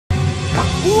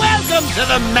Welcome to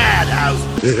the madhouse.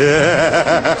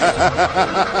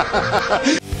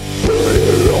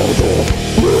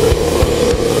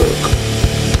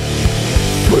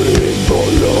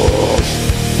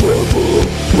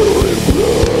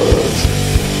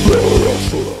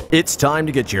 It's time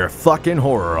to get your fucking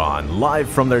horror on, live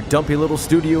from their dumpy little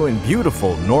studio in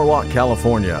beautiful Norwalk,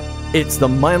 California. It's the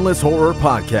Mindless Horror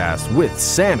Podcast with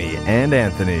Sammy and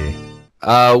Anthony.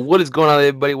 What is going on,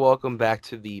 everybody? Welcome back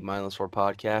to the Mindless Horror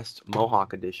Podcast,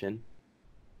 Mohawk Edition.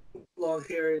 Long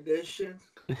hair edition.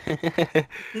 One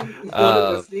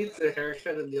of us needs a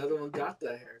haircut and the other one got the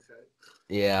haircut.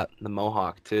 Yeah, the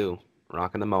Mohawk too.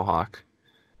 Rocking the Mohawk.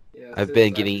 Yeah, I've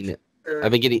been getting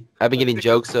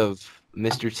jokes of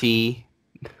Mr. T,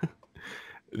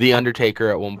 the Undertaker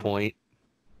at one point.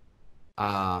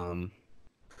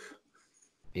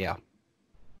 Yeah.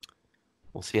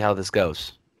 We'll see how this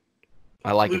goes.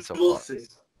 I like it so far. See.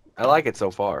 I like it so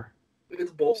far.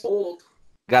 It's bold.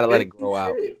 Gotta let it grow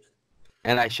out. Shaved.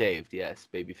 And I shaved, yes,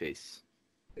 baby face.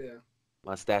 Yeah.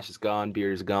 Mustache is gone,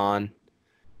 beard is gone.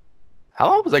 How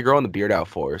long was I growing the beard out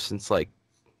for? Since like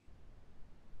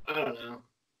I don't know.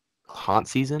 haunt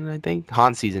season, I think.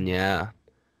 Haunt season, yeah.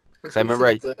 Because I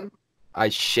remember I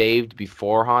shaved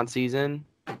before haunt season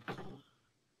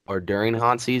or during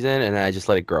haunt season, and then I just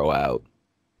let it grow out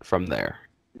from there.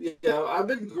 Yeah, I've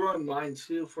been growing mine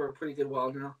too for a pretty good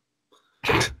while now.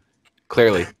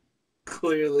 Clearly.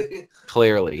 Clearly.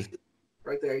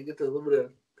 Right there, you get the little bit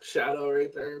of shadow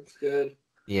right there. It's good.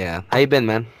 Yeah. How you been,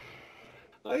 man?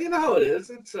 You know how it is.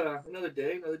 It's another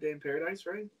day in paradise,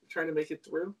 right? Trying to make it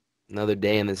through. Another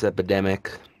day in this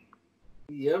epidemic.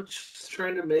 Yep, just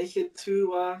trying to make it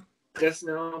to, I guess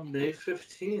now, May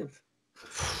 15th.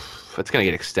 It's going to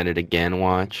get extended again,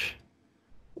 watch.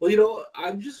 Well, you know,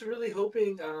 I'm just really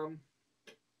hoping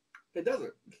it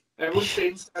doesn't. Everyone stay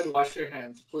inside and wash their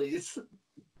hands, please.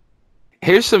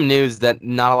 Here's some news that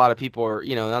not a lot of people are,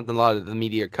 not a lot of the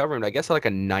media are covering. But I guess like a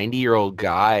 90-year-old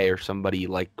guy or somebody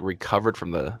like recovered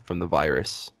from the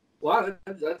virus. Wow,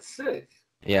 that's sick.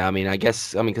 Yeah,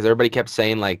 because everybody kept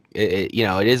saying like it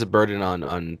is a burden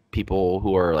on people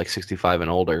who are like 65 and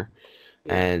older,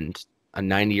 and a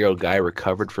 90-year-old guy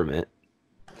recovered from it.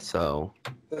 So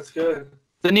that's good.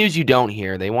 The news you don't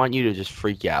hear, they want you to just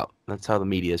freak out. That's how the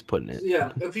media is putting it.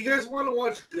 Yeah, if you guys want to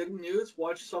watch good news,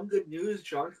 watch Some Good News.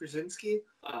 John Krasinski,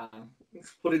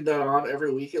 putting that on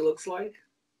every week. It looks like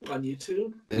on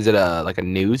YouTube. Is it a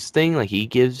news thing like he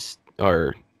gives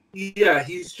or? Yeah,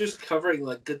 he's just covering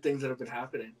like good things that have been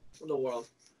happening in the world.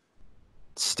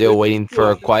 Still waiting for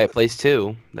A Quiet Place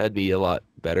 2. That'd be a lot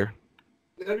better.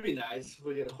 That'd be nice if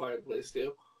we get A Quiet Place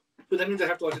 2. But that means I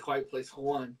have to watch A Quiet Place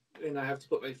 1, and I have to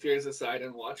put my fears aside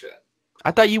and watch it.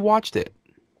 I thought you watched it.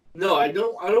 No, I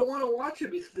don't want to watch it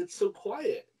because it's so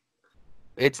quiet.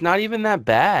 It's not even that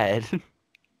bad.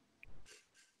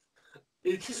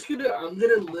 It's just I'm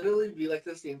gonna literally be like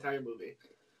this the entire movie.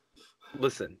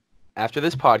 Listen, after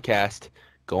this podcast,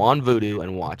 go on Vudu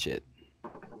and watch it.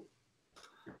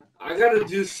 I gotta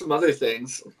do some other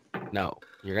things. No,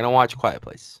 you're gonna watch Quiet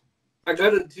Place. I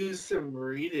gotta do some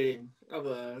reading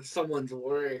of someone's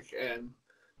work and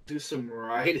do some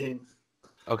writing.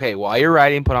 Okay, while you're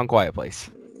writing, put on Quiet Place.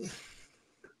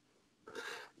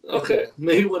 Okay,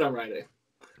 maybe when I'm writing.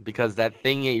 Because that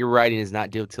thing that you're writing is not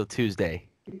due till Tuesday.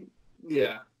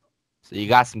 Yeah. So you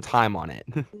got some time on it.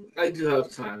 I do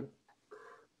have time.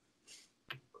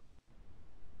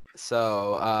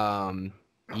 So,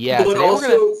 yeah. But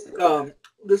also,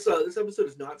 this episode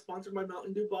is not sponsored by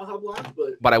Mountain Dew Baja Blast,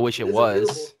 but I wish it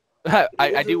was.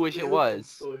 I do wish it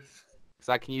was. Because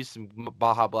I can use some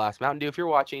Baja Blast. Mountain Dew, if you're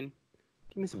watching,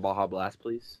 give me some Baja Blast,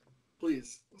 please.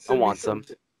 Please. I want some.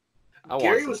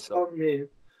 Gary was telling me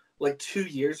like 2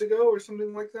 years ago or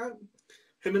something like that.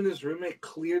 Him and his roommate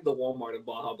cleared the Walmart of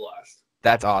Baja Blast.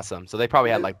 That's awesome. So they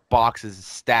probably had like boxes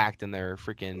stacked in their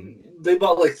freaking. They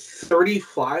bought like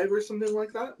 35 or something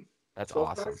like that. That's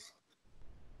awesome. Packs.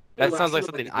 That sounds like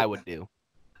something I would do.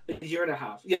 A year and a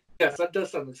half. Yes, that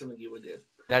does sound like something you would do.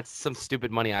 That's some stupid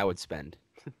money I would spend.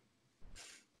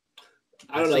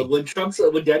 I don't know.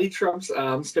 When Daddy Trump's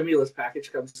stimulus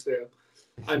package comes through,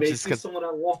 I may see someone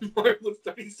at Walmart with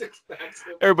 36 packs.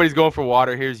 Everybody's going for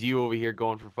water. Here's you over here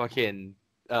going for fucking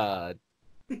Baja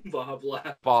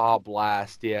Blast. Baja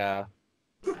Blast, yeah.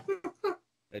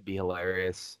 That'd be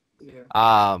hilarious.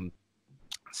 Yeah.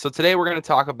 So today we're gonna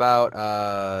talk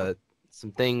about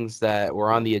some things that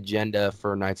were on the agenda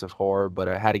for Nights of Horror, but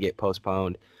I had to get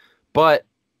postponed. But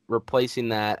replacing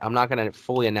that, I'm not going to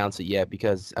fully announce it yet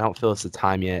because I don't feel it's the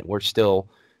time yet. We're still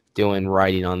doing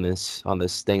writing on this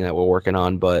thing that we're working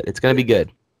on, but it's going to be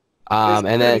good.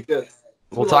 And then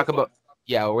we'll talk about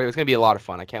Yeah, it's gonna be a lot of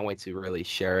fun. I can't wait to really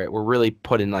share it. We're really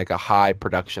putting like a high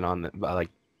production on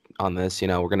on this.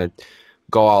 We're gonna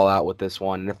go all out with this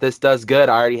one. And if this does good,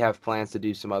 I already have plans to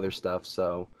do some other stuff.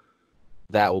 So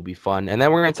that will be fun. And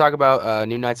then we're gonna talk about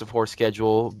new Nights of Horror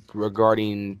schedule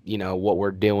regarding what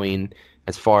we're doing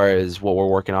as far as what we're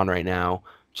working on right now,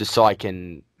 just so I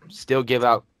can still give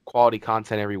out quality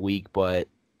content every week, but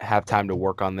have time to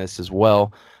work on this as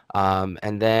well.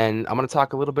 And then I'm going to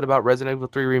talk a little bit about Resident Evil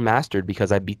 3 Remastered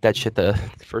because I beat that shit the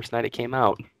first night it came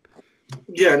out.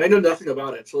 Yeah, and I know nothing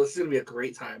about it, so this is going to be a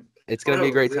great time. It's going to be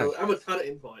a great time. I have a ton of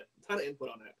input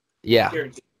on it. Yeah.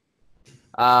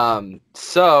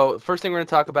 So first thing we're going to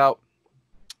talk about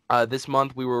this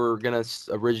month, we were going to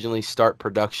originally start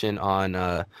production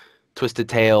on Twisted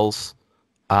Tales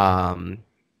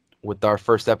with our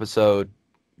first episode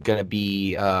going to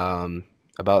be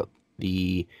about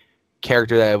the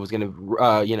character that was going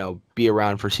to be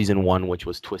around for season 1, which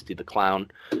was Twisty the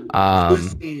Clown.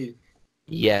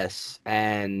 Yes,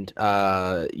 and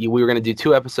we were going to do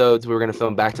 2 episodes. We were going to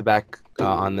film back-to-back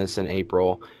on this in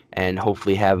April and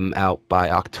hopefully have them out by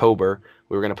October.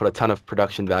 We were going to put a ton of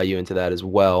production value into that as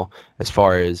well, as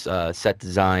far as set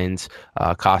designs,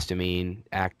 costuming,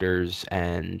 actors,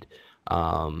 and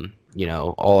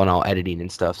all in all editing and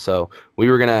stuff. So we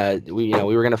were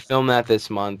gonna film that this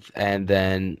month, and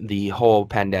then the whole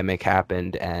pandemic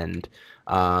happened, and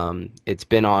it's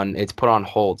put on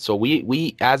hold. So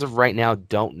we as of right now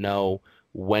don't know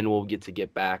when we'll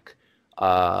get back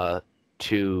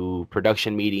to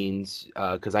production meetings,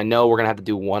 because I know we're gonna have to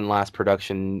do one last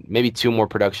production, maybe 2 more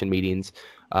production meetings,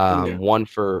 one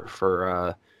for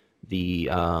the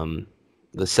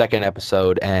second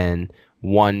episode, and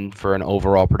one for an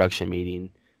overall production meeting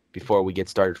before we get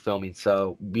started filming.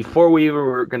 So before we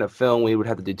were going to film, we would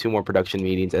have to do 2 more production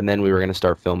meetings, and then we were going to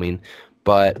start filming.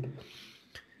 But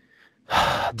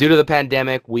due to the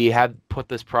pandemic, we have put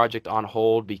this project on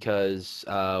hold because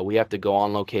we have to go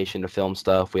on location to film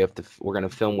stuff. We're going to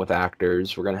film with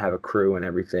actors. We're going to have a crew and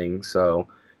everything. So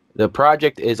the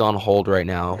project is on hold right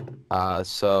now.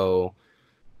 So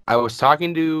I was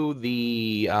talking to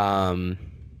the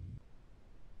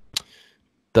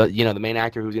main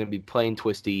actor who's going to be playing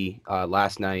Twisty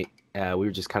last night. We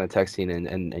were just kind of texting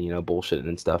and bullshitting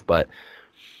and stuff, but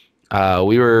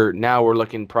we're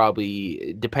looking,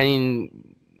 probably,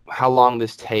 depending how long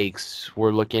this takes,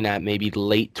 we're looking at maybe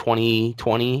late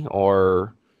 2020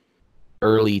 or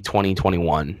early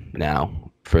 2021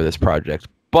 now for this project.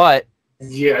 But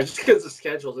yeah, just because of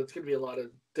schedules, it's going to be a lot of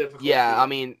difficulty. Yeah, I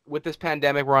mean, with this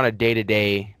pandemic, we're on a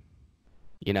day-to-day.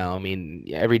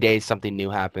 Every day something new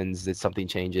happens, that something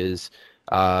changes.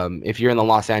 If you're in the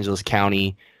Los Angeles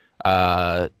County,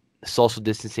 social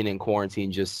distancing and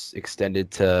quarantine just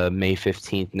extended to May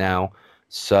 15th now.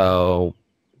 So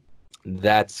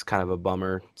that's kind of a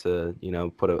bummer to,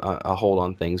 put a hold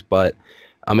on things. But,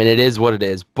 I mean, it is what it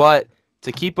is. But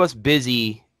to keep us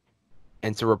busy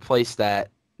and to replace that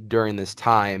during this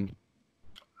time,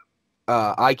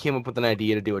 I came up with an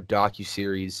idea to do a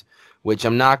docuseries, which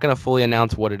I'm not going to fully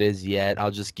announce what it is yet.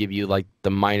 I'll just give you like the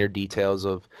minor details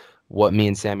of what me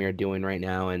and Sammy are doing right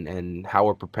now, and how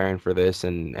we're preparing for this,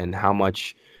 and how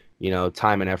much,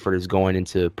 time and effort is going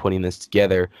into putting this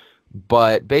together.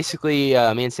 But basically,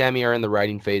 me and Sammy are in the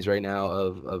writing phase right now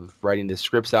of writing the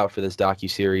scripts out for this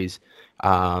docuseries.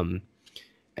 And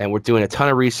we're doing a ton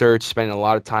of research, spending a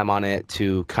lot of time on it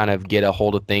to kind of get a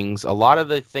hold of things. A lot of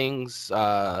the things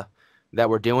that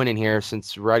we're doing in here,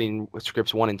 since writing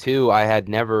scripts 1 and 2, I had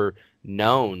never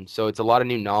known. So it's a lot of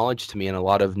new knowledge to me, and a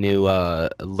lot of new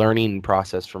learning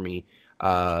process for me,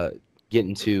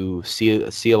 getting to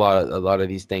see a lot of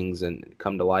these things and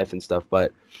come to life and stuff.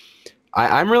 But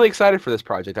I'm really excited for this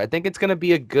project. I think it's going to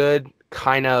be a good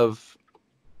kind of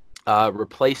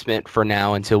replacement for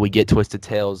now until we get Twisted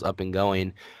Tales up and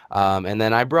going. And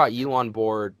then I brought you on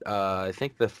board. I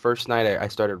think the first night I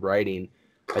started writing,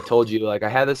 I told you, like, I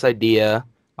had this idea,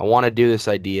 I want to do this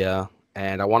idea,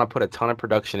 and I want to put a ton of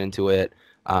production into it.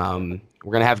 We're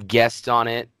going to have guests on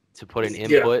it to put in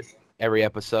input every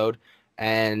episode.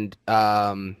 And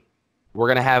we're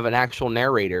going to have an actual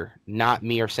narrator, not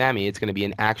me or Sammy. It's going to be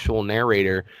an actual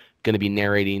narrator going to be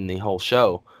narrating the whole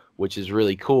show, which is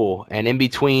really cool. And in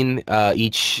between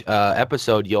each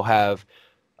episode, you'll have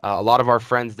a lot of our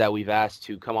friends that we've asked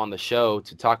to come on the show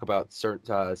to talk about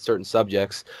certain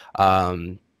subjects,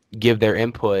 give their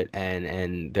input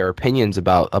and their opinions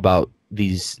about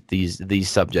these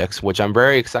subjects, which I'm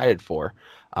very excited for.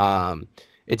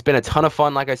 It's been a ton of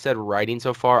fun, like I said, writing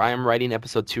so far. I am writing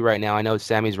episode 2 right now. I know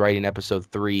Sammy's writing episode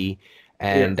 3,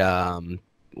 and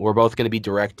we're both going to be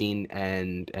directing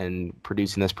and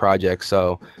producing this project.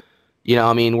 So You know,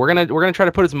 I mean, we're gonna try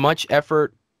to put as much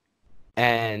effort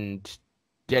and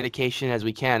dedication as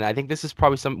we can. I think this is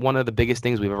probably one of the biggest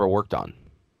things we've ever worked on.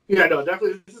 Yeah, no,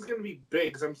 definitely. This is going to be big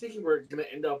because I'm thinking we're going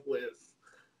to end up with,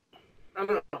 I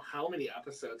don't know how many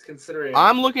episodes, considering.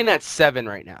 I'm looking at 7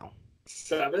 right now.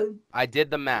 7? I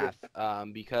did the math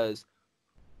because.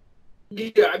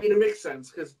 Yeah, I mean, it makes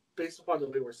sense because based upon the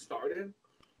way we're started.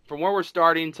 From where we're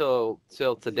starting till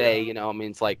today, you know, I mean,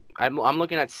 it's like I'm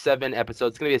looking at 7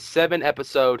 episodes. It's gonna be a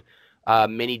 7-episode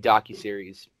mini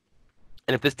docuseries,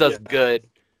 and if this does good,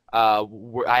 I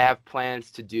have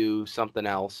plans to do something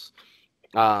else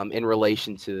in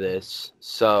relation to this.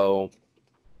 So,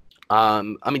 I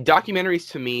mean, documentaries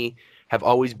to me have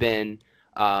always been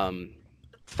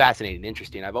fascinating,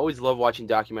 interesting. I've always loved watching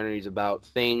documentaries about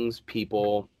things,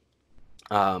 people,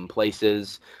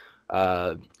 places,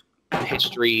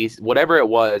 histories, whatever it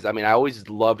was. I mean, I always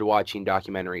loved watching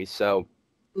documentaries. So,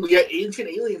 yeah, Ancient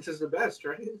Aliens is the best,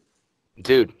 right?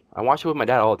 Dude, I watch it with my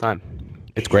dad all the time.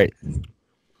 It's great.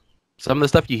 Some of the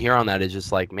stuff you hear on that is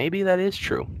just like, maybe that is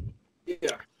true.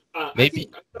 Yeah. Maybe.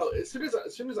 As soon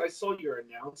as I saw your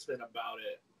announcement about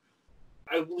it,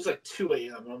 it was like 2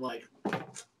 a.m. I'm like,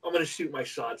 I'm gonna shoot my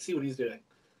shot, see what he's doing.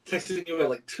 Texting you at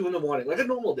like 2 in the morning, like a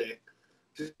normal day,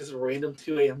 just random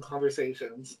 2 a.m.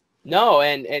 conversations. No,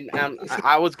 and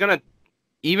I was gonna,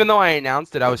 even though I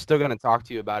announced it, I was still gonna talk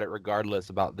to you about it regardless.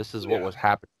 About this is what was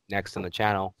happening next on the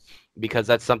channel, because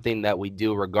that's something that we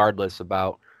do regardless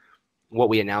about what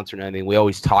we announce or anything. We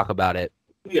always talk about it.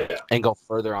 Yeah. And go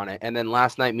further on it. And then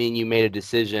last night, me and you made a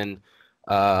decision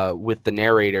with the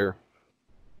narrator,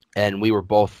 and we were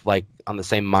both like on the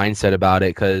same mindset about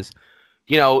it because,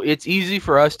 you know, it's easy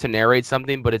for us to narrate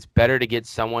something, but it's better to get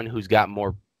someone who's got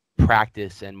more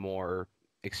practice and more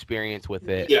experience with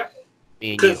it. Yeah.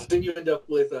 Because then you end up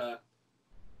with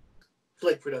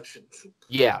Plague Productions.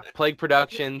 Yeah, Plague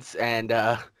Productions. And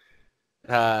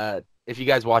if you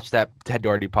guys watched that Ted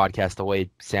Doherty podcast, the way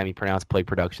Sammy pronounced Plague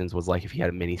Productions was like if he had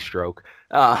a mini stroke.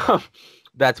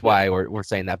 That's why we're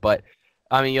saying that. But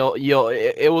I mean,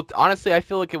 it will honestly. I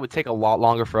feel like it would take a lot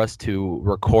longer for us to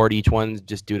record each one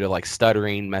just due to like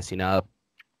stuttering, messing up,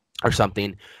 or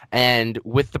something. And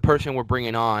with the person we're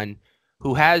bringing on,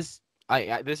 who has,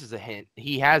 this is a hint,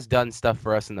 he has done stuff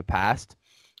for us in the past.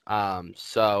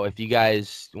 So if you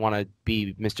guys want to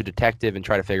be Mr. Detective and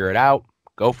try to figure it out,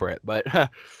 go for it. But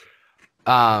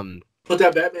put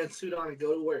that Batman suit on and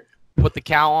go to work. Put the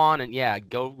cowl on and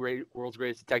go world's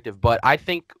greatest detective. But I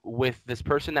think with this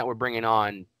person that we're bringing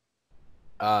on,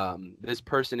 this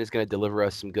person is going to deliver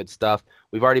us some good stuff.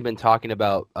 We've already been talking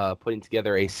about putting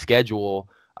together a schedule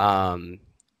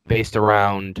based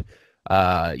around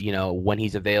when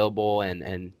he's available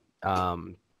and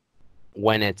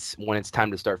when it's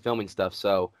time to start filming stuff.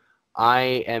 So I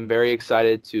am very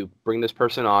excited to bring this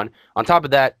person on. On top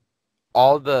of that,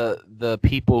 all the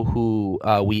people who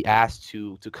we asked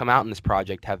to come out in this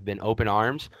project have been open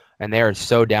arms, and they are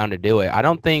so down to do it. I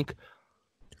don't think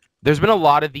there's been a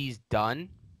lot of these done,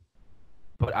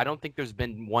 but I don't think there's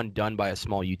been one done by a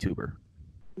small YouTuber.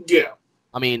 Yeah.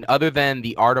 I mean, other than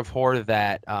the Art of Horror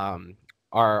that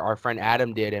our friend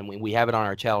Adam did, and we have it on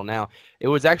our channel now, it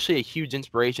was actually a huge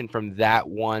inspiration from that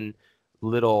one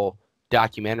little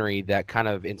documentary that kind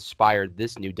of inspired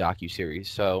this new docuseries.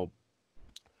 So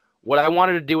what I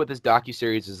wanted to do with this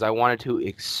docuseries is I wanted to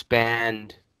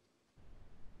expand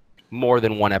more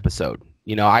than one episode.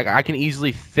 You know, I can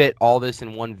easily fit all this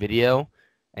in one video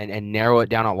and narrow it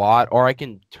down a lot, or I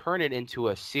can turn it into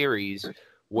a series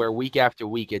where week after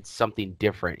week it's something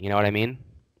different. You know what I mean?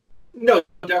 No,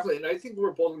 definitely. And I think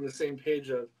we're both on the same page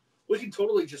of we can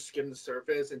totally just skim the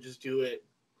surface and just do it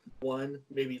 1,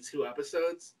 maybe 2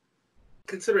 episodes.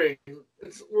 Considering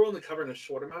we're only covering a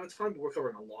short amount of time, but we're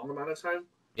covering a long amount of time.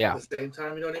 Yeah. At the same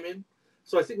time, you know what I mean?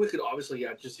 So I think we could obviously,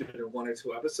 just do it in 1 or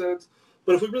 2 episodes.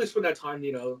 But if we really spend that time,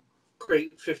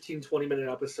 create 15, 20-minute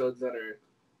episodes that are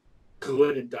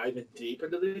good and dive in deep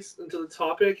into the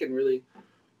topic and really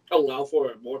allow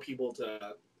for more people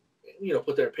to,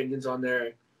 put their opinions on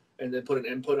there and then put an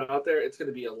input out there, it's going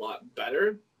to be a lot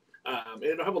better. And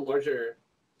it'll have a larger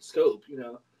scope,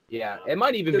 Yeah, it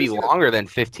might even be longer than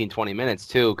 15, 20 minutes,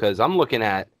 too, because I'm looking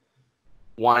at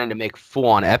wanting to make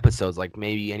full-on episodes, like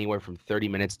maybe anywhere from 30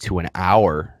 minutes to an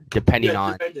hour, depending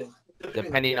on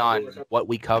what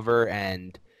we cover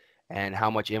and how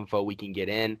much info we can get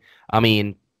in. I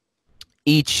mean,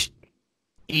 each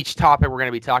topic we're going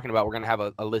to be talking about, we're going to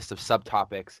have a list of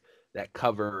subtopics that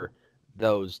cover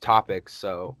those topics.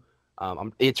 So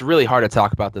it's really hard to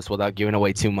talk about this without giving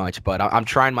away too much, but I'm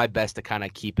trying my best to kind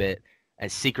of keep it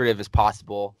as secretive as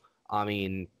possible. I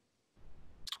mean,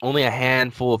 only a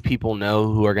handful of people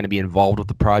know who are going to be involved with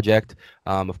the project.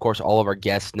 Of course, all of our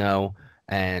guests know,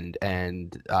 and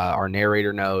our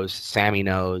narrator knows. Sammy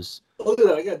knows. Look at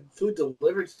that! I got food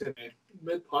delivered to me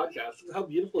mid podcast. How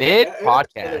beautiful! Mid Is that?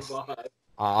 podcast,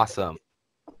 awesome.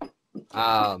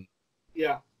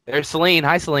 Yeah. There's Celine.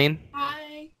 Hi, Celine.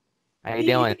 Hi. How you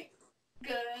doing?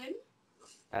 Good.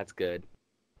 That's good.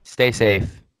 Stay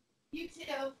safe. You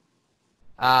too.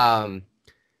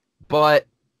 But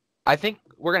I think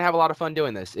we're gonna have a lot of fun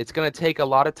doing this. It's gonna take a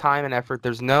lot of time and effort.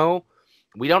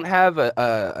 We don't have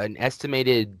an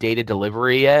estimated data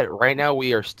delivery yet. Right now,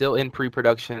 we are still in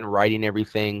pre-production, writing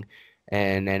everything,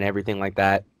 and everything like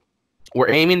that.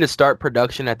 We're aiming to start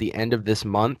production at the end of this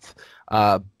month,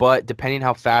 but depending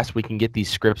how fast we can get these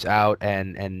scripts out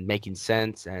and making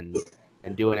sense and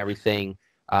doing everything,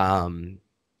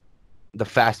 the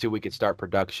faster we could start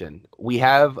production. We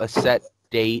have a set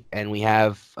date, and we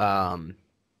have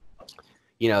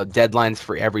deadlines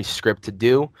for every script to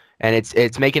do, and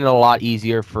it's making it a lot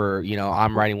easier for,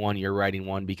 I'm writing one, you're writing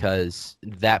one, because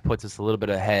that puts us a little bit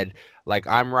ahead. Like,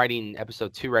 I'm writing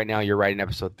episode 2 right now, you're writing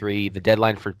episode 3. The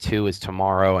deadline for 2 is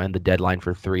tomorrow, and the deadline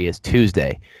for 3 is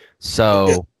Tuesday.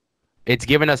 So it's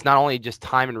given us not only just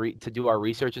time to do our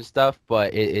research and stuff,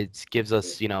 but it gives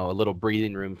us, a little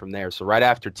breathing room from there. So right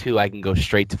after 2, I can go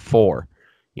straight to 4,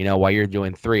 while you're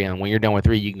doing 3. And when you're done with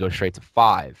 3, you can go straight to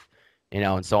 5,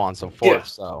 and so on and so forth. Yeah.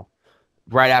 So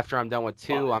right after I'm done with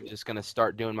 2, I'm just going to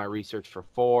start doing my research for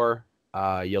 4.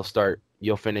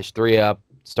 You'll finish 3 up,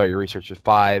 start your research for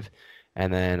 5,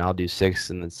 and then I'll do 6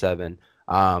 and then 7.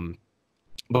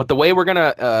 But the way we're going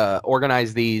to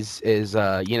organize these is,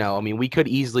 we could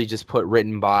easily just put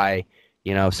written by,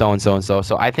 so-and-so and so.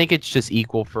 So I think it's just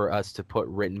equal for us to put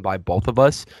written by both of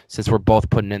us, since we're both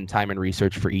putting in time and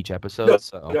research for each episode. No,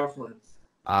 so, definitely.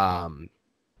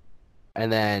 And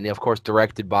then, of course,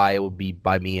 directed by, it will be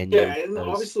by me and Yeah, you. and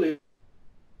obviously,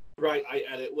 right, I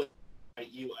edit what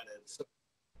you edit. So.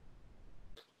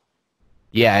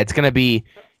 Yeah, it's gonna be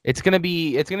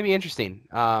interesting.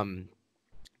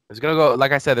 There's gonna go,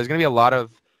 like I said, there's gonna be a lot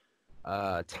of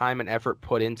time and effort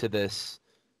put into this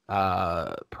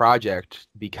project,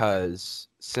 because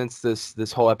since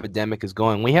this whole epidemic is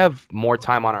going, we have more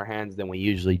time on our hands than we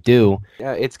usually do.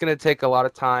 It's gonna take a lot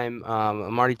of time.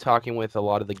 I'm already talking with a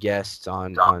lot of the guests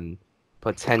on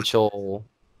potential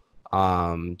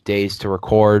days to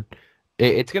record.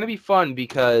 It's gonna be fun,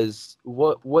 because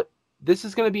what this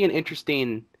is gonna be an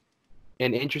interesting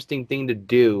thing to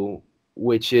do,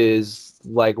 which is,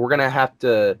 like, we're gonna have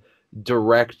to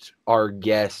direct our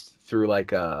guests through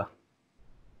like a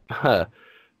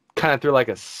kind of through like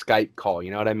a Skype call, you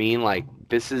know what I mean? Like,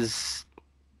 this is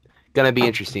gonna be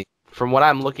interesting. From what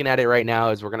I'm looking at it right now,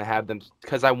 is we're gonna have them,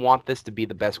 because I want this to be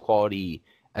the best quality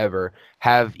ever,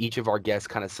 have each of our guests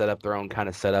kind of set up their own kind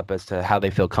of setup as to how they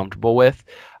feel comfortable with,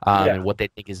 and what they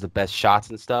think is the best shots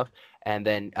and stuff, and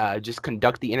then just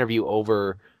conduct the interview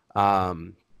over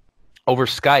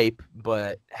Skype,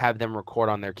 but have them record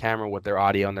on their camera with their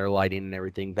audio and their lighting and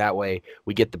everything. That way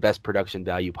we get the best production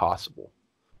value possible.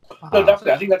 No,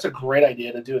 definitely. I think that's a great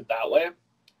idea to do it that way.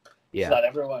 Yeah. So that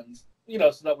everyone's,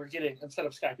 so that we're getting, instead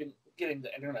of Skyping, getting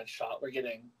the internet shot, we're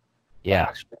getting the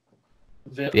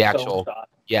actual shot.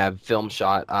 Yeah, film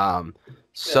shot.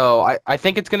 So I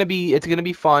think it's gonna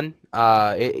be fun.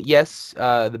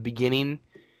 The beginning.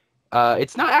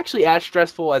 It's not actually as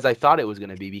stressful as I thought it was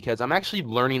going to be, because I'm actually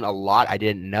learning a lot I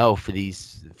didn't know for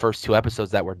these first 2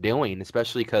 episodes that we're doing,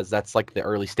 especially because that's like the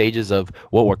early stages of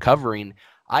what we're covering.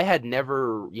 I had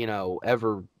never,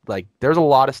 ever, like, there's a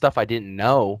lot of stuff I didn't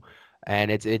know,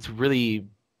 and it's really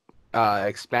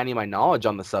expanding my knowledge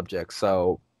on the subject.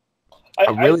 So I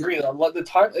agree. The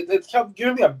time, it's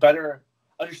giving me a better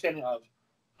understanding of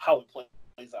how it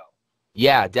plays out.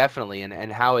 Yeah, definitely,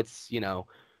 and how it's,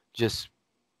 just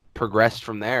progressed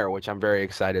from there, which I'm very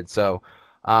excited. So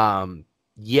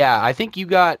I think you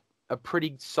got a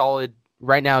pretty solid,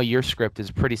 right now your script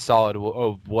is pretty solid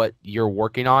of what you're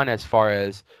working on as far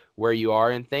as where you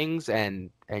are in things, and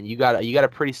you got a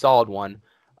pretty solid one,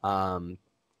 and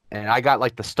I got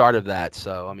like the start of that.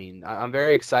 So I mean, I'm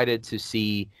very excited to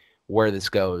see where this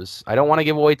goes. I don't want to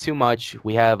give away too much.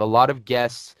 We have a lot of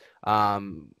guests,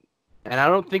 and I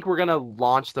don't think we're going to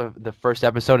launch the first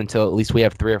episode until at least we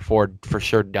have 3 or 4 for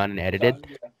sure done and edited.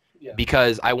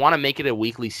 Because I want to make it a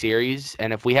weekly series.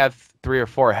 And if we have 3 or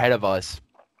 4 ahead of us,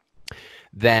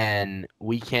 then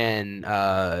we can,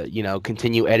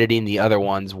 continue editing the other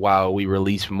ones while we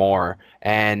release more.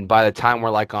 And by the time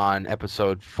we're like on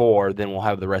episode 4, then we'll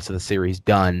have the rest of the series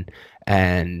done,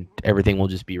 and everything will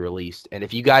just be released. And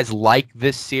if you guys like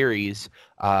this series,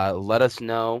 let us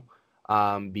know.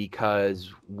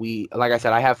 because like I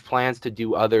said, I have plans to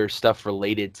do other stuff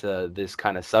related to this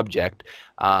kind of subject,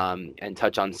 and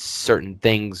touch on certain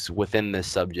things within this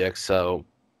subject. So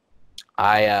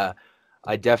I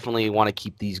definitely want to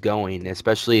keep these going,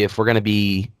 especially if we're going to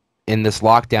be in this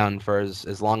lockdown for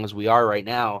as long as we are right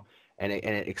now, and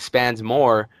it expands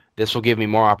more. This will give me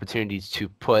more opportunities to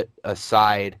put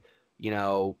aside,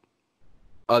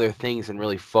 other things and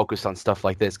really focus on stuff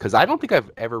like this, because I don't think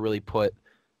I've ever really put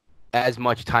as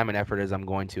much time and effort as I'm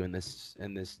going to in this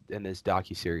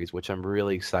docuseries, which I'm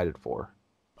really excited for.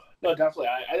 No, definitely.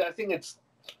 I think it's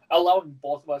allowing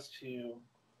both of us to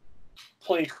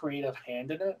play a creative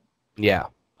hand in it. Yeah.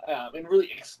 And really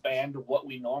expand what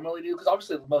we normally do, because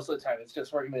obviously most of the time it's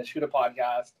just we're going to shoot a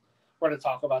podcast, we're going to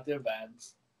talk about the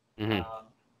events. Mm-hmm.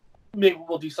 Maybe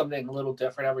we'll do something a little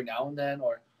different every now and then,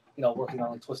 or working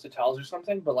on like Twisted Tales or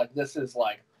something. But like this is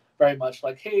like very much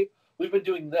like, hey, we've been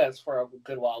doing this for a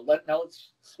good while. Now let's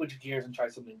switch gears and try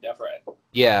something different.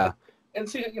 Yeah. And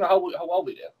see how well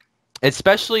we do.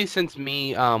 Especially since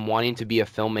me wanting to be a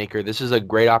filmmaker, this is a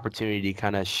great opportunity to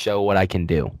kind of show what I can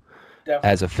do. Definitely.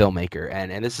 As a filmmaker,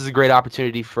 and this is a great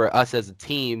opportunity for us as a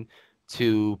team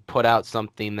to put out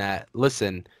something that,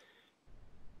 listen,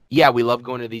 yeah, we love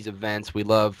going to these events, we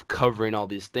love covering all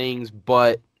these things,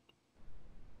 but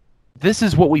this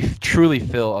is what we truly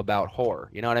feel about horror.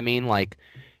 You know what I mean? Like,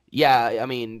 yeah, I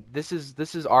mean, this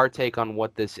is our take on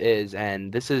what this is,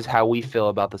 and this is how we feel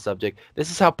about the subject.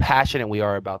 This is how passionate we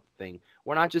are about the thing.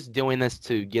 We're not just doing this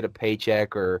to get a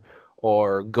paycheck or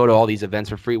go to all these events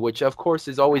for free, which of course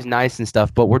is always nice and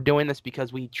stuff, but we're doing this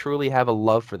because we truly have a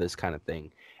love for this kind of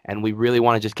thing, and we really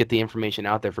want to just get the information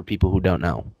out there for people who don't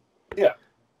know. Yeah.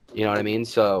 You know what I mean?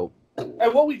 So.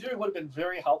 And what we do would have been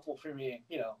very helpful for me,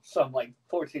 some like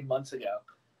 14 months ago.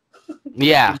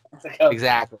 Yeah,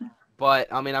 exactly.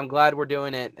 But I mean, I'm glad we're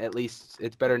doing it. At least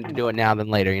it's better to do it now than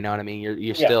later. You know what I mean?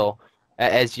 You're still.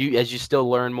 As you still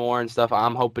learn more and stuff,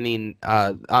 I'm hoping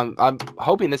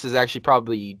this is actually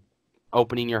probably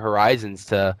opening your horizons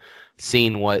to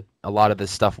seeing what a lot of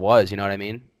this stuff was. You know what I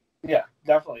mean? Yeah,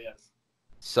 definitely is.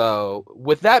 So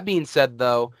with that being said,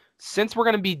 though, since we're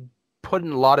going to be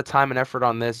putting a lot of time and effort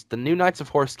on this, the new Nights of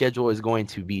Horror schedule is going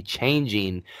to be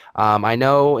changing. I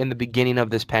know in the beginning of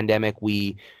this pandemic,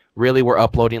 we really were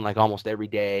uploading like almost every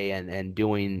day and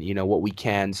doing, what we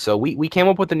can. So we came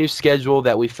up with a new schedule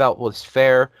that we felt was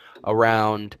fair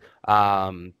around,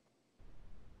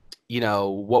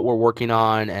 what we're working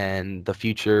on and the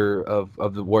future of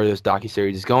where this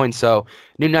docuseries is going. So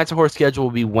new Nights of Horror schedule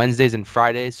will be Wednesdays and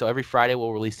Fridays. So every Friday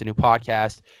we'll release a new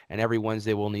podcast, and every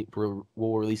Wednesday we'll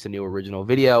release a new original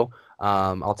video.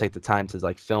 I'll take the time to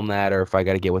like film that, or if I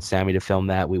got to get with Sammy to film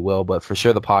that, we will. But for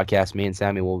sure the podcast, me and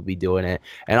Sammy will be doing it.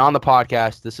 And on the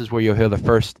podcast, this is where you'll hear the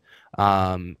first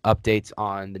updates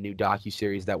on the new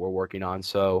docuseries that we're working on.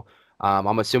 So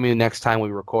I'm assuming the next time we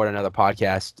record another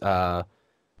podcast,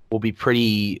 we'll be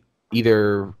pretty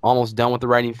either almost done with the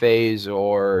writing phase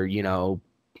or,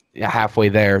 halfway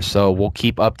there. So we'll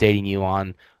keep updating you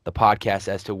on the podcast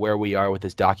as to where we are with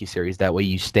this docuseries. That way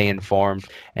you stay informed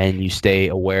and you stay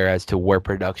aware as to where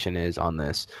production is on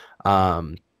this.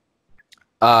 The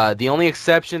only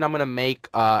exception I'm going to make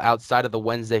outside of the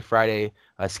Wednesday, Friday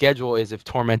schedule is if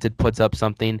Tormented puts up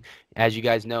something. As you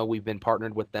guys know, we've been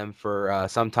partnered with them for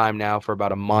some time now, for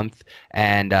about a month,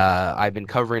 and I've been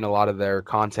covering a lot of their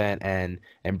content and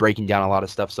breaking down a lot of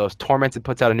stuff. So if Tormented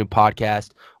puts out a new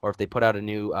podcast, or if they put out a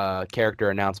new character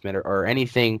announcement or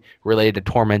anything related to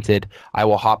Tormented, I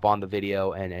will hop on the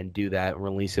video and do that and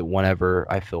release it whenever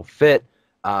I feel fit.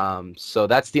 So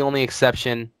that's the only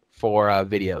exception for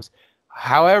videos.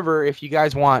 However, if you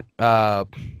guys want,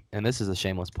 and this is a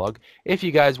shameless plug, if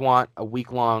you guys want a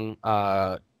week-long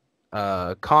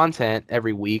content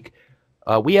every week,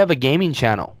 we have a gaming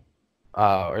channel,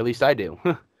 or at least I do.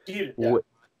 Yeah.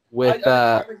 With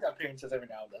I make appearances every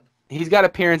now and then. He's got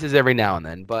appearances every now and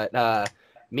then, but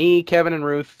me, Kevin, and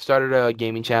Ruth started a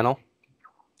gaming channel.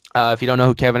 If you don't know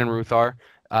who Kevin and Ruth are,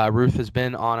 Ruth has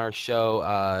been on our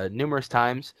show numerous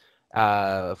times.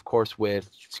 Of course, with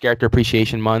Character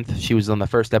Appreciation Month, she was on the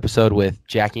first episode with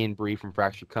Jackie and Bree from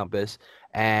Fractured Compass,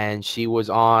 and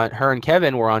her and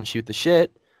Kevin were on Shoot the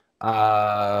Shit.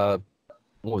 What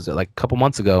was it, like a couple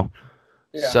months ago?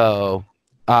 Yeah. So,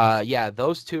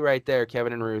 those two right there,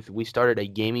 Kevin and Ruth, we started a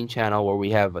gaming channel where we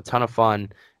have a ton of fun,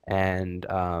 and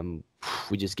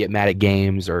we just get mad at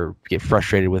games or get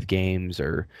frustrated with games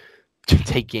or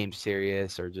take games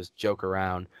serious or just joke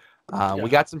around. We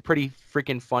got some pretty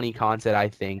freaking funny content, I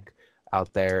think,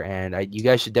 out there, and you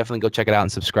guys should definitely go check it out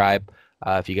and subscribe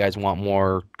if you guys want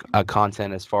more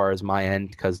content as far as my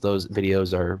end, because those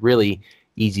videos are really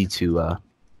easy to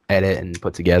edit and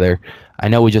put together. I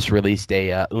know we just released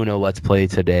a Uno Let's Play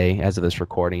today as of this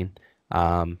recording,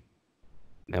 and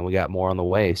we got more on the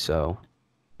way, so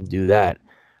do that.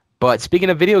 But speaking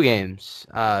of video games,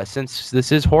 since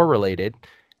this is horror related,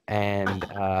 and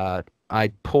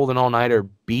I pulled an all-nighter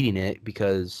beating it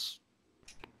because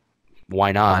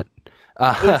why not?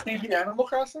 Is it Animal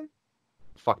Crossing?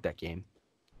 Fuck that game.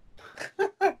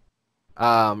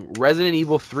 Resident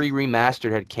Evil 3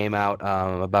 Remastered had came out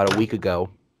about a week ago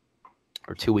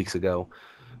or 2 weeks ago.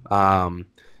 And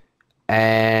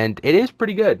it is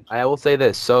pretty good. I will say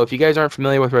this. So if you guys aren't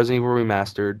familiar with Resident Evil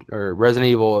Remastered or Resident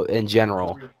Evil in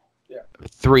general,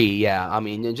 3, yeah, I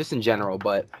mean just in general,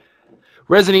 but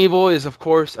Resident Evil is, of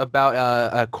course, about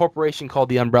a corporation called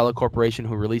the Umbrella Corporation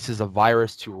who releases a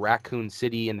virus to Raccoon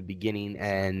City in the beginning,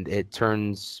 and it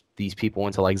turns these people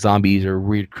into like zombies or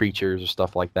weird creatures or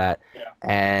stuff like that. Yeah.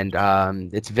 And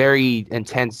it's very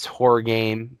intense horror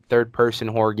game, third-person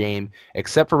horror game,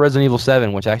 except for Resident Evil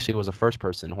 7, which actually was a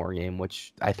first-person horror game,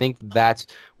 which I think that's,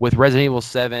 with Resident Evil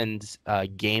 7's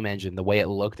game engine, the way it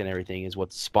looked and everything is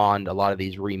what spawned a lot of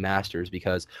these remasters,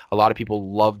 because a lot of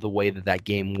people loved the way that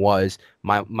game was,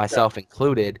 myself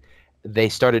included. They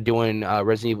started doing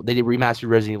Resident Evil. They did remastered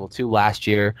Resident Evil 2 last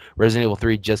year. Resident Evil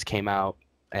 3 just came out.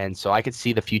 And so I could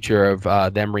see the future of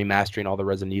them remastering all the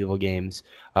Resident Evil games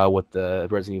with the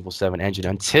Resident Evil 7 engine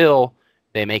until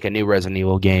they make a new Resident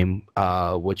Evil game,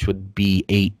 which would be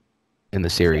 8 in the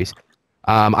series.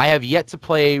 I have yet to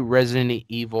play Resident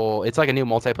Evil. It's like a new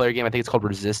multiplayer game. I think it's called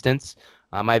Resistance.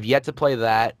 I have yet to play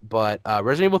that, but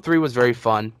Resident Evil 3 was very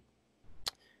fun.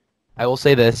 I will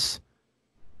say this.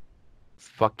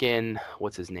 Fucking,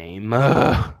 what's his name?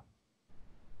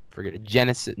 Forget it.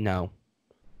 Genesis, no.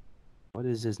 What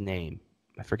is his name?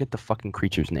 I forget the fucking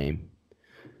creature's name.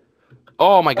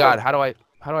 Oh my god, how do I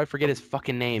forget his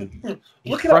fucking name?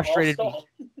 He frustrated me.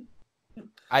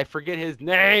 I forget his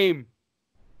name.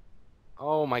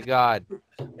 Oh my god.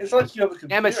 It's like you have a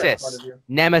computer Nemesis. in front of you.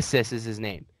 Nemesis is his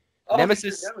name. Oh,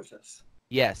 Nemesis. Nemesis.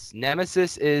 Yes,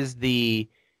 Nemesis is the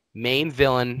main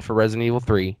villain for Resident Evil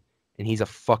 3, and he's a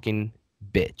fucking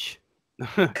bitch.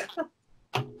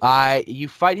 You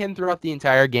fight him throughout the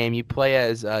entire game. You play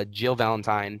as Jill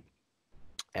Valentine,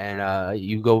 and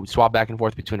you go swap back and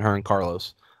forth between her and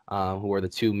Carlos, who are the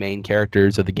two main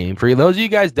characters of the game. For those of you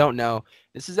guys don't know,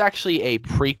 this is actually a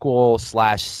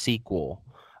prequel/sequel,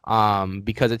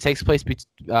 because it takes place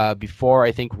before,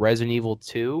 I think, Resident Evil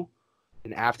 2,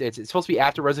 and after. It's supposed to be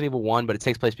after Resident Evil 1, but it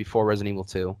takes place before Resident Evil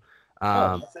 2.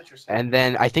 That's interesting. And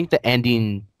then I think the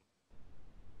ending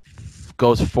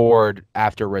goes forward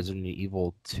after Resident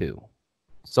Evil 2.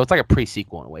 So it's like a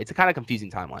pre-sequel in a way. It's a kind of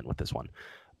confusing timeline with this one,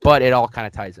 but it all kind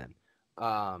of ties in.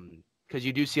 Because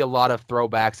you do see a lot of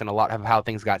throwbacks and a lot of how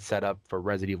things got set up for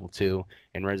Resident Evil 2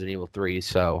 and Resident Evil 3.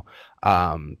 So,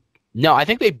 no, I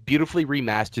think they beautifully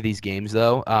remastered these games,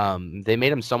 though. They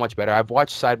made them so much better. I've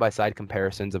watched side-by-side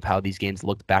comparisons of how these games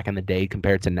looked back in the day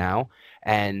compared to now,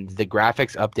 and the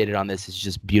graphics updated on this is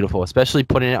just beautiful, especially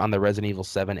putting it on the Resident Evil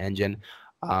 7 engine.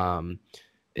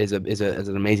 Is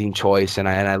an amazing choice, and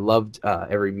I loved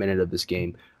every minute of this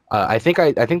game. I think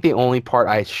the only part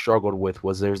I struggled with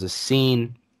was there's a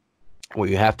scene where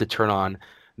you have to turn on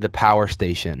the power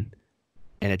station,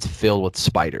 and it's filled with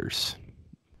spiders.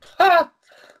 And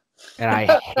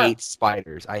I hate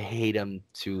spiders. I hate them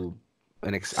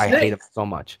I hate them so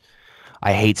much.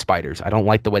 I hate spiders. I don't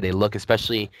like the way they look,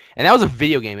 especially. And that was a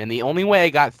video game, and the only way I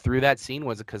got through that scene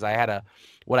was because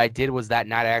what I did was that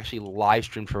night I actually live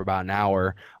streamed for about an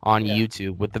hour on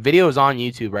YouTube. With the videos on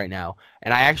YouTube right now,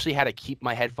 and I actually had to keep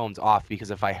my headphones off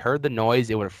because if I heard the noise,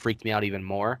 it would have freaked me out even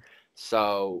more.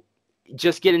 So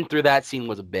just getting through that scene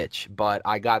was a bitch, but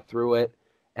I got through it,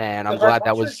 and I'm glad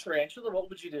that was. If I bought you a tarantula, what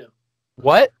would you do?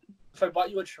 What? If I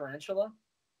bought you a tarantula?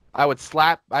 I would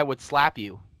slap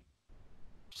you.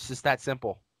 It's just that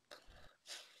simple.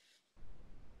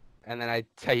 And then I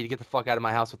tell you to get the fuck out of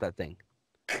my house with that thing.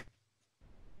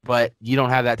 But you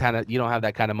don't have that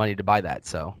kind of money to buy that,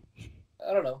 so.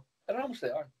 I don't know how much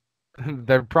they are.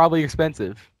 They're probably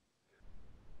expensive.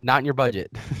 Not in your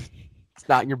budget. It's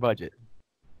not in your budget.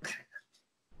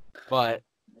 But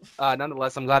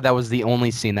nonetheless, I'm glad that was the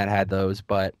only scene that had those.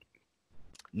 But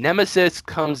Nemesis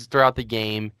comes throughout the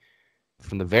game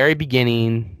from the very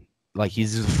beginning. Like,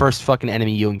 he's the first fucking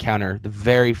enemy you encounter. The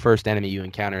very first enemy you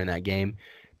encounter in that game.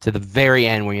 To the very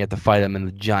end when you have to fight him in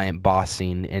the giant boss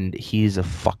scene. And he's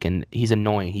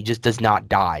annoying. He just does not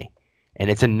die. And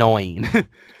it's annoying.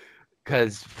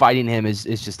 Because fighting him is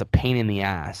just a pain in the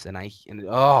ass. And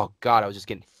oh, God, I was just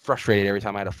getting frustrated every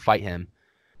time I had to fight him.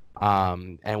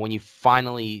 And when you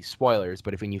finally, spoilers,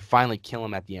 but when you finally kill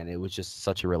him at the end, it was just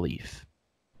such a relief.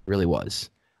 It really was.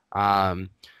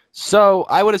 So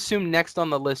I would assume next on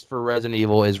the list for Resident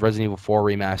Evil is Resident Evil 4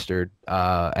 Remastered.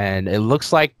 And it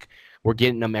looks like we're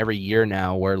getting them every year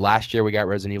now, where last year we got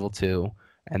Resident Evil 2,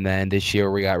 and then this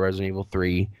year we got Resident Evil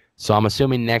 3. So I'm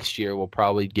assuming next year we'll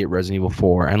probably get Resident Evil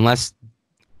 4, unless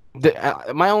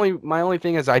my only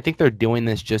thing is I think they're doing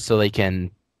this just so they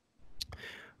can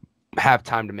have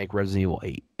time to make Resident Evil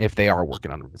 8 if they are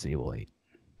working on Resident Evil 8.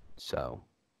 So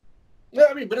Yeah,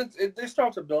 I mean, but they still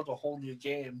have to build a whole new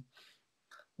game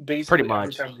basically Pretty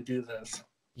much. every time we do this.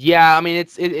 yeah, I mean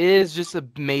it is just a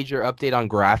major update on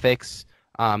graphics.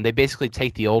 They basically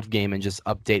take the old game and just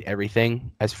update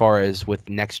everything as far as with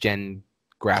next gen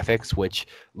graphics, which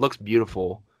looks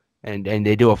beautiful, and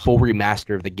they do a full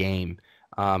remaster of the game.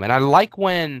 And I like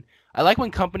when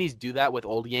companies do that with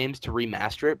old games to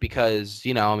remaster it, because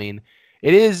I mean,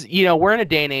 it is we're in a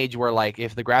day and age where, like,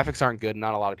 if the graphics aren't good,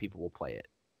 not a lot of people will play it.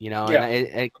 Yeah.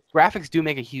 And graphics do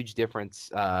make a huge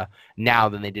difference now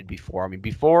than they did before. I mean,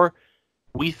 before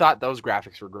we thought those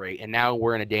graphics were great, and now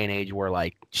we're in a day and age where,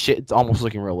 like, shit, it's almost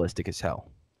looking realistic as hell.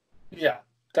 Yeah,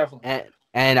 definitely.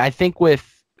 And I think with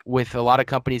a lot of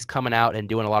companies coming out and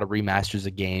doing a lot of remasters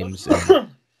of games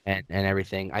and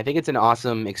everything, I think it's an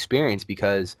awesome experience,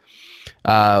 because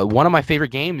one of my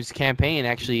favorite games, Campaign,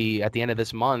 actually at the end of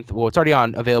this month, well, it's already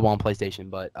available on PlayStation,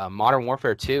 but Modern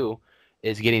Warfare 2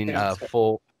 is getting a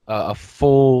full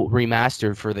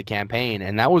remaster for the campaign,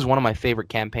 and that was one of my favorite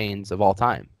campaigns of all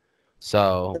time.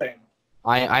 So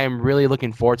I am really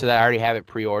looking forward to that. I already have it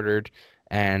pre-ordered,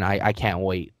 and I can't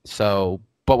wait. So,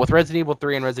 but with Resident Evil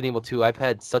 3 and Resident Evil 2, I've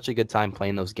had such a good time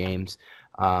playing those games.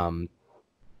 And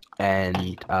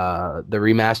the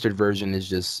remastered version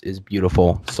is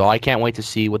beautiful. So I can't wait to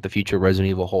see what the future of Resident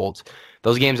Evil holds.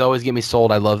 Those games always get me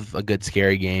sold. I love a good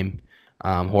scary game.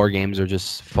 Horror games are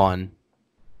just fun.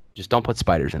 Just don't put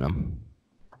spiders in them.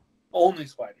 Only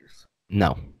spiders.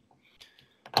 No.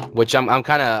 Which I'm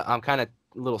kind of a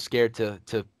little scared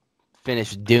to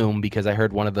finish Doom, because I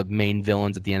heard one of the main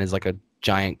villains at the end is like a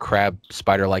giant crab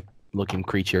spider-like looking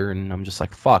creature, and I'm just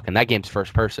like, fuck. And that game's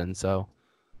first person, so.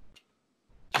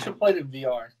 You should play it in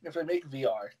VR. If they make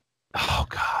VR. Oh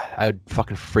god, I would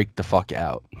fucking freak the fuck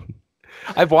out.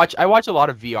 I watch a lot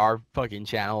of VR fucking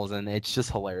channels, and it's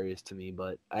just hilarious to me.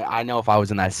 But I know if I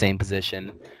was in that same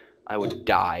position, I would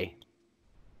die.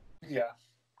 Yeah,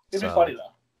 it'd be funny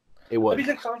though. It would. It'd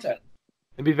be good content.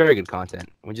 It'd be very good content.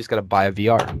 We just gotta buy a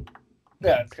VR.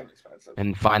 Yeah, it's gonna be expensive.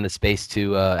 And find the space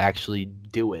to actually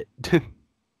do it.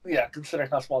 Yeah, considering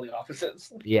how small the office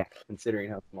is. Yeah, considering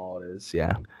how small it is.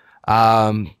 Yeah.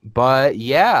 But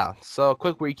yeah. So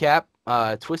quick recap.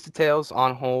 Twisted Tales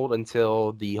on hold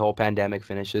until the whole pandemic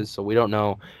finishes. So we don't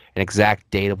know an exact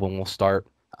date of when we'll start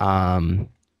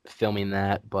filming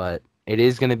that, but it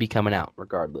is going to be coming out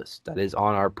regardless. That is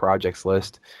on our projects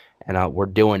list, and we're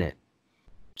doing it.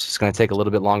 It's just going to take a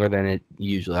little bit longer than it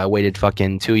usually. I waited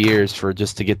fucking 2 years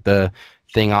just to get the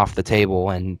thing off the table,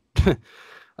 and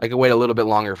I could wait a little bit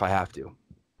longer if I have to.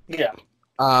 Yeah.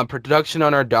 Production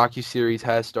on our docuseries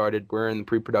has started. We're in the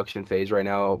pre-production phase right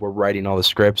now. We're writing all the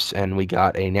scripts, and we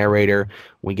got a narrator,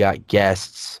 we got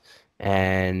guests,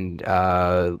 and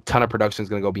a ton of production is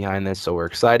going to go behind this, so we're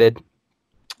excited.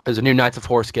 There's a new Nights of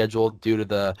Horror scheduled due to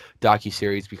the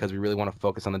docuseries, because we really want to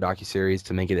focus on the docuseries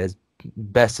to make it as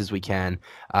best as we can,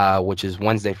 which is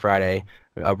Wednesday, Friday,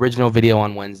 original video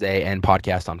on Wednesday, and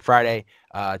podcast on Friday.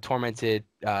 Tormented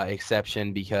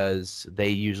exception, because they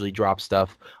usually drop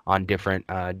stuff on different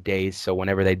days. So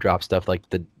whenever they drop stuff like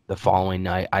the following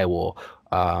night, I will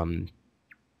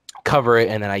cover it,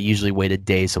 and then I usually wait a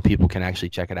day so people can actually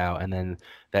check it out, and then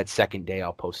that second day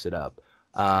I'll post it up.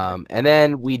 And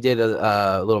then we did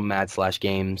a little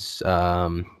Mad/Games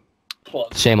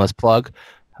shameless plug.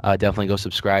 Definitely go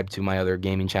subscribe to my other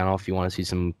gaming channel if you want to see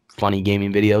some funny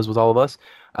gaming videos with all of us.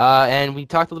 And we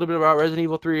talked a little bit about Resident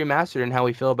Evil 3 Remastered and how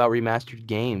we feel about remastered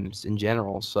games in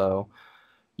general. So,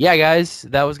 yeah, guys,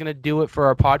 that was going to do it for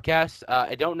our podcast.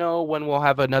 I don't know when we'll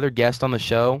have another guest on the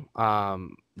show.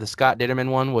 The Scott Ditterman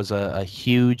one was a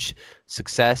huge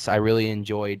success. I really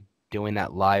enjoyed doing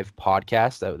that live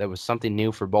podcast. That was something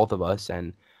new for both of us,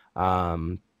 and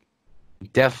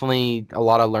definitely a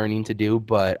lot of learning to do,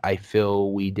 but I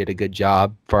feel we did a good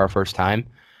job for our first time.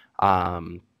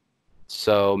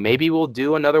 So maybe we'll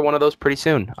do another one of those pretty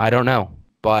soon. I don't know.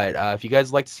 But if you guys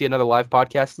would like to see another live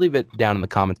podcast, leave it down in the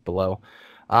comments below.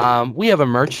 We have a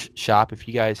merch shop if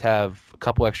you guys have a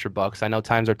couple extra bucks. I know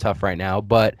times are tough right now,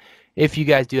 but if you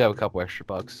guys do have a couple extra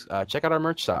bucks, check out our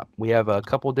merch shop. We have a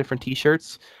couple different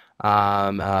t-shirts. We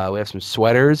have some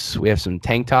sweaters. We have some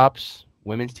tank tops,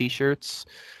 women's t-shirts,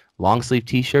 long sleeve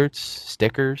t-shirts,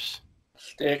 stickers.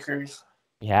 Stickers.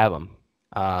 We have them.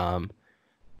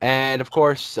 And, of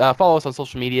course, follow us on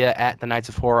social media at The Nights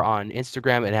of Horror on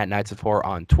Instagram and at Nights of Horror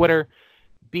on Twitter.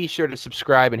 Be sure to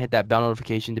subscribe and hit that bell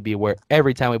notification to be aware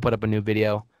every time we put up a new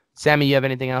video. Sammy, you have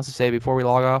anything else to say before we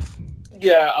log off?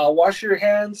 Yeah, wash your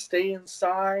hands, stay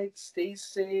inside, stay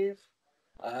safe,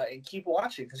 and keep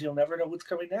watching because you'll never know what's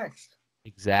coming next.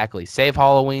 Exactly. Save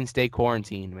Halloween, stay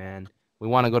quarantined, man. We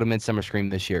want to go to Midsummer Scream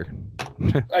this year.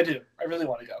 I do. I really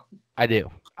want to go. I do.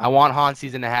 I want haunt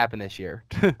season to happen this year.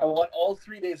 I want all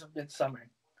 3 days of Midsummer.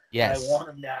 Yes. And I want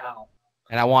them now.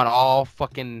 And I want all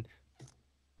fucking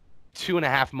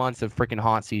 2.5 months of freaking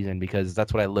haunt season because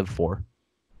that's what I live for.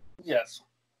 Yes.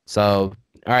 So,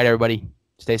 all right, everybody.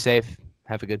 Stay safe.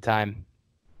 Have a good time.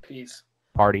 Peace.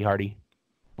 Party hardy.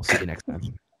 We'll see you next time.